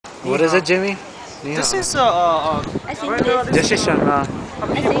What is it, Jimmy? This is I think This is Shanghai.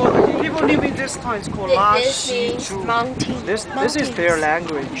 people live in this town. It's called this means mountain. This is their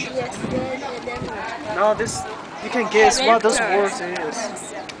language. Yes, Now this you can guess what this word is.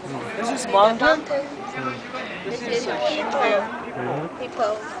 This is mountain. This is people.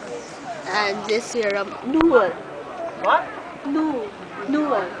 People. And this is nuôi. What?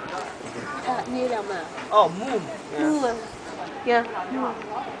 Nuôi. Như là mà. Oh, moon. Nuôi. Yeah. Nuôi.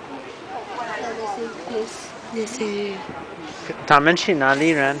 This is 他们去哪里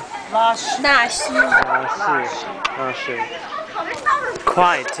人？纳西。是。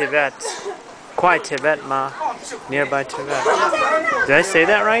快 Tibet. 快 Tibet 吗 ？Nearby Tibet. Did I say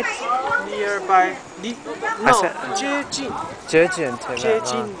that right? Nearby. I No. said 接近 Tibet. 接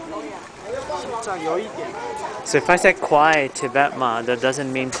近。这样有一点。So if I say 快 Tibet 嘛 that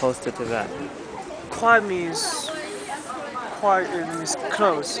doesn't mean close to Tibet. Quiet means it means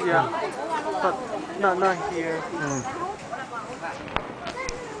close, yeah. But not here.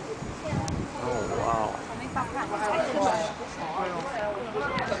 Oh wow.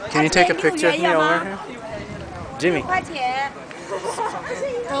 Can you take a picture of me over here? Jimmy.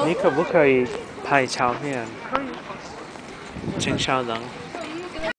 你可不可以拍照片？请稍等。